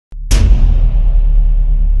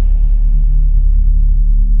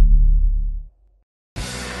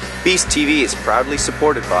Beast TV is proudly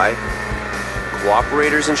supported by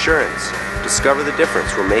Cooperators Insurance. Discover the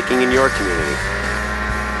difference we're making in your community.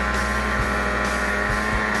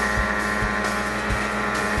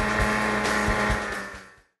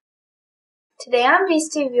 Today on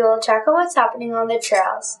Beast TV, we'll check out what's happening on the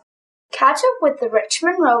trails. Catch up with the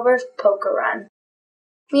Richmond Rovers poker run.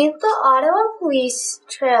 Meet the Ottawa Police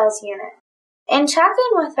Trails Unit. And check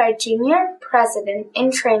in with our junior president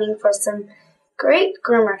in training for some great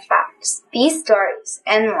groomer facts, Beast stories,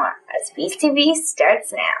 and more as Beast TV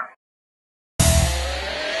starts now.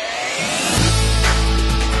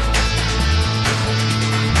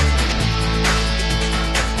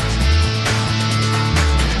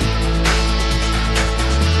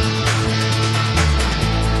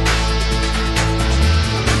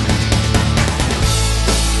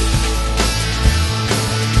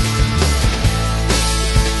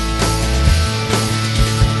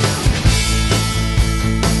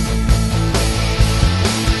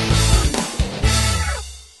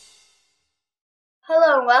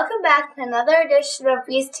 Hello and welcome back to another edition of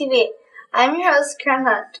Beast TV. I'm your host, Karen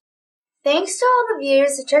Hunt. Thanks to all the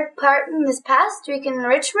viewers who took part in this past week in the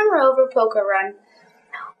Richmond Rover Poker Run.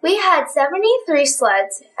 We had 73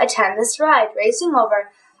 sleds attend this ride, raising over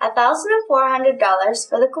 $1,400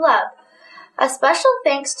 for the club. A special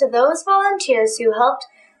thanks to those volunteers who helped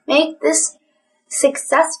make this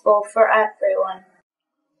successful for everyone.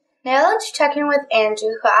 Now let's check in with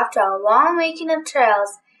Andrew, who after a long weekend of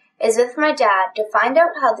trails is with my dad to find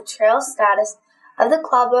out how the trail status of the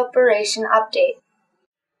club operation update.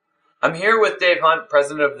 I'm here with Dave Hunt,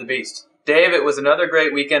 president of the Beast. Dave, it was another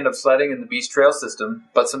great weekend of sledding in the Beast trail system,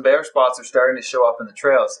 but some bare spots are starting to show up in the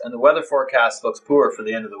trails, and the weather forecast looks poor for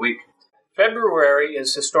the end of the week. February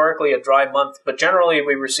is historically a dry month, but generally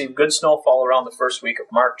we receive good snowfall around the first week of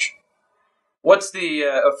March. What's the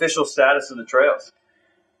official status of the trails?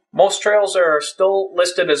 Most trails are still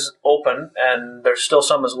listed as open, and there's still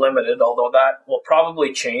some as limited, although that will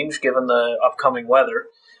probably change given the upcoming weather.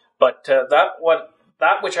 But that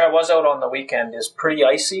which I was out on the weekend is pretty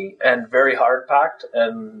icy and very hard packed,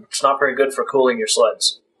 and it's not very good for cooling your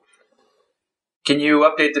sleds. Can you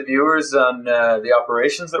update the viewers on the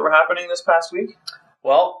operations that were happening this past week?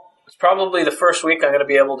 Well, it's probably the first week I'm going to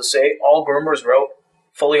be able to say all groomers were out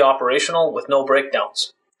fully operational with no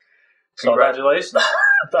breakdowns. Congratulations.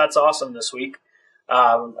 That's awesome this week.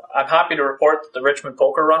 I'm happy to report that the Richmond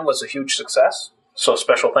Poker Run was a huge success, so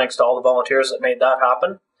special thanks to all the volunteers that made that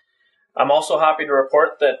happen. I'm also happy to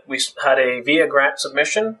report that we had a VIA grant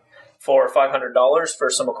submission for $500 for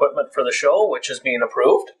some equipment for the show, which is being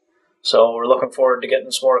approved. So we're looking forward to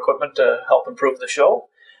getting some more equipment to help improve the show.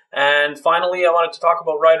 And finally, I wanted to talk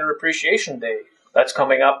about Rider Appreciation Day. That's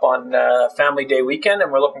coming up on Family Day weekend,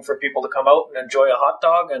 and we're looking for people to come out and enjoy a hot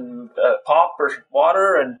dog and pop or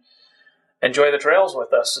water and enjoy the trails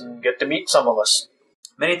with us and get to meet some of us.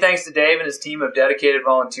 Many thanks to Dave and his team of dedicated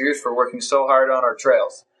volunteers for working so hard on our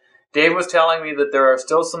trails. Dave was telling me that there are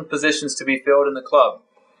still some positions to be filled in the club.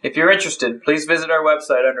 If you're interested, please visit our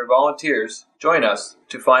website under Volunteers, join us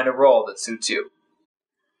to find a role that suits you.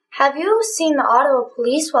 Have you seen the Ottawa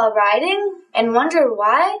Police while riding and wondered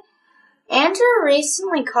why? Andrew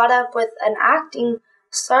recently caught up with an acting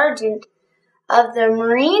sergeant of the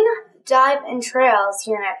Marine Dive and Trails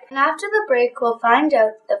Unit, and after the break we'll find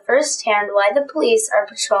out the firsthand why the police are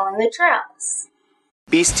patrolling the trails.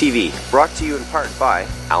 Beast TV, brought to you in part by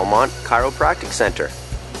Almont Chiropractic Center.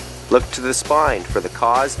 Look to the spine for the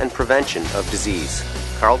cause and prevention of disease.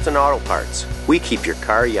 Carlton Auto Parts, we keep your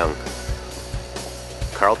car young.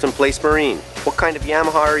 Carlton Place Marine, what kind of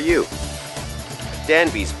Yamaha are you?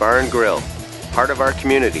 Danby's Bar and Grill, part of our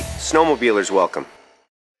community. Snowmobilers welcome.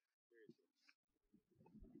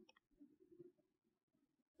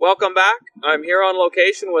 Welcome back. I'm here on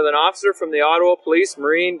location with an officer from the Ottawa Police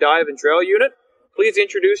Marine Dive and Trail Unit. Please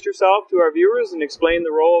introduce yourself to our viewers and explain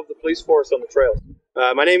the role of the police force on the trails.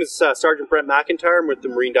 My name is Sergeant Brent McIntyre. I'm with the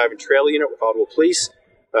Marine Dive and Trail Unit with Ottawa Police.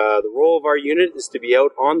 The role of our unit is to be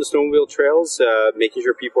out on the snowmobile trails, making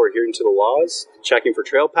sure people are adhering to the laws, checking for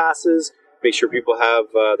trail passes, make sure people have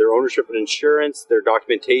their ownership and insurance, their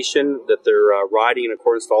documentation, that they're riding in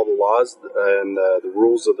accordance to all the laws and the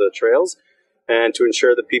rules of the trails, and to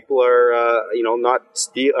ensure that people are,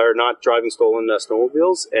 not driving stolen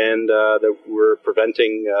snowmobiles, and that we're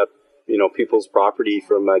preventing, people's property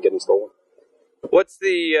from getting stolen. What's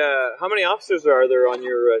how many officers are there on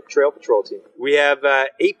your trail patrol team? We have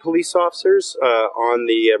 8 police officers on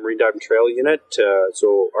the Marine Dive and Trail Unit.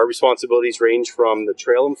 So our responsibilities range from the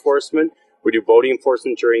trail enforcement. We do boating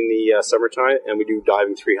enforcement during the summertime, and we do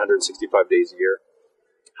diving 365 days a year.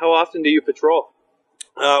 How often do you patrol?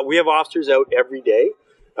 We have officers out every day.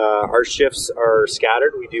 Our shifts are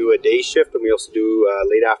scattered. We do a day shift, and we also do a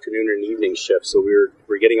late afternoon and evening shift. So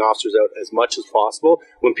we're getting officers out as much as possible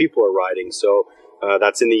when people are riding. So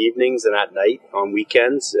that's in the evenings and at night, on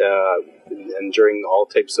weekends, and during all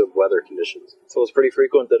types of weather conditions. So it's pretty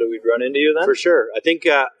frequent that we'd run into you then? For sure. I think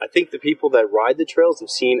the people that ride the trails have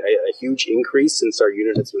seen a huge increase since our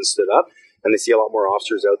unit has been stood up, and they see a lot more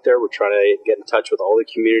officers out there. We're trying to get in touch with all the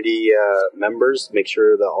community members, make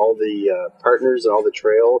sure that all the partners and all the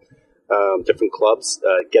trail different clubs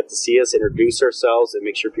get to see us, introduce ourselves, and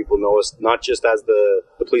make sure people know us, not just as the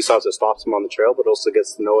police officer stops them on the trail, but also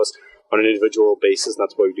gets to know us on an individual basis, and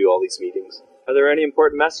that's why we do all these meetings. Are there any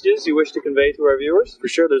important messages you wish to convey to our viewers? For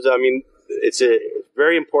sure. It's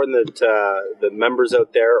very important that the members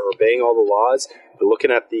out there are obeying all the laws. But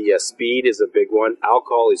looking at the speed is a big one.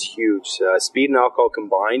 Alcohol is huge. Speed and alcohol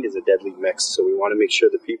combined is a deadly mix. So we want to make sure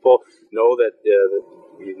that people know that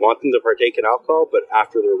we want them to partake in alcohol, but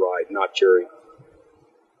after their ride, not during.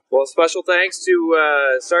 Well, special thanks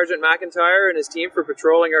to Sergeant McIntyre and his team for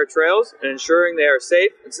patrolling our trails and ensuring they are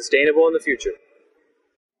safe and sustainable in the future.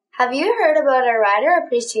 Have you heard about our Rider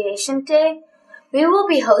Appreciation Day? We will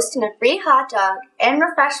be hosting a free hot dog and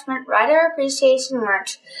refreshment Rider Appreciation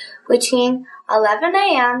March between 11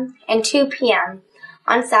 a.m. and 2 p.m.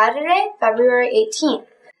 on Saturday, February 18th.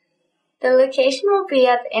 The location will be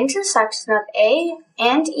at the intersection of A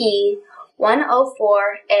and E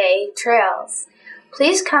 104A trails.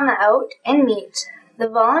 Please come out and meet the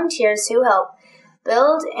volunteers who help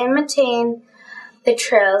build and maintain the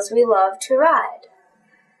trails we love to ride.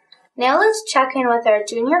 Now let's check in with our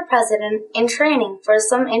junior president in training for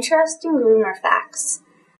some interesting groomer facts.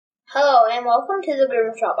 Hello and welcome to the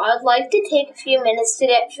Groomer Shop. I would like to take a few minutes to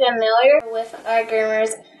get familiar with our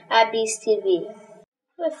groomers at Beast TV.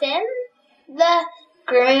 Within the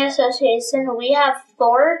Grooming Association, we have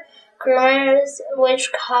 4 groomers which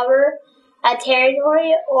cover a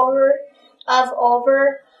territory of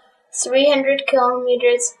over 300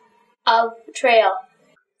 kilometers of trail.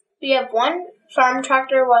 We have 1 farm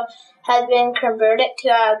tractor which has been converted to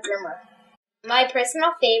a groomer. My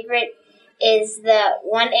personal favorite is the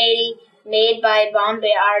 180 made by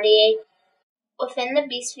BR-180. Within the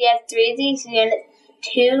Beast, we have 3 of these units,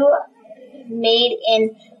 2 made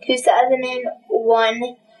in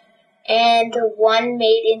 2001 and 1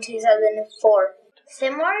 made in 2004.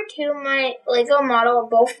 Similar to my Lego model,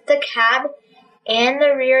 both the cab and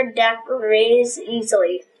the rear deck raise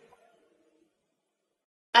easily.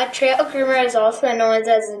 A trail groomer is also known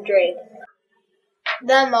as a drag.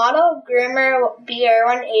 The model Groomer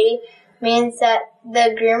BR-180 means that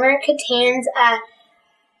the groomer contains a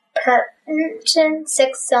Persian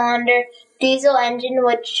 6-cylinder diesel engine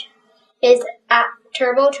which is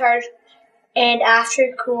turbocharged and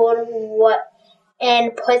after-cooled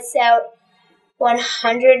and puts out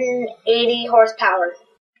 180 horsepower.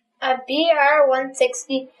 A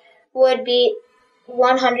BR-160 would be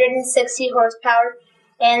 160 horsepower,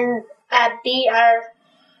 and a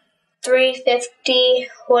BR-350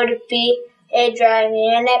 would be a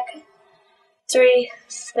dynamic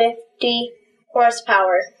 350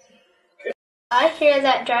 horsepower. I hear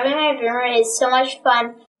that driving a groomer is so much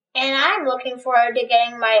fun, and I'm looking forward to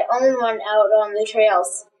getting my own one out on the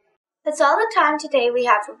trails. That's all the time today we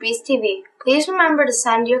have for Beast TV. Please remember to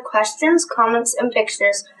send your questions, comments, and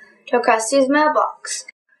pictures to Krusty's mailbox.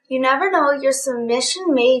 You never know, your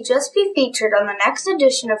submission may just be featured on the next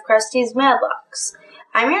edition of Krusty's Mailbox.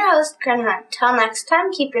 I'm your host, Corinne Hunt. Till next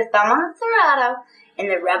time, keep your thumb on the throttle and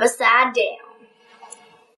the rubber side down.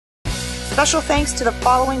 Special thanks to the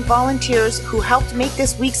following volunteers who helped make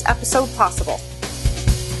this week's episode possible.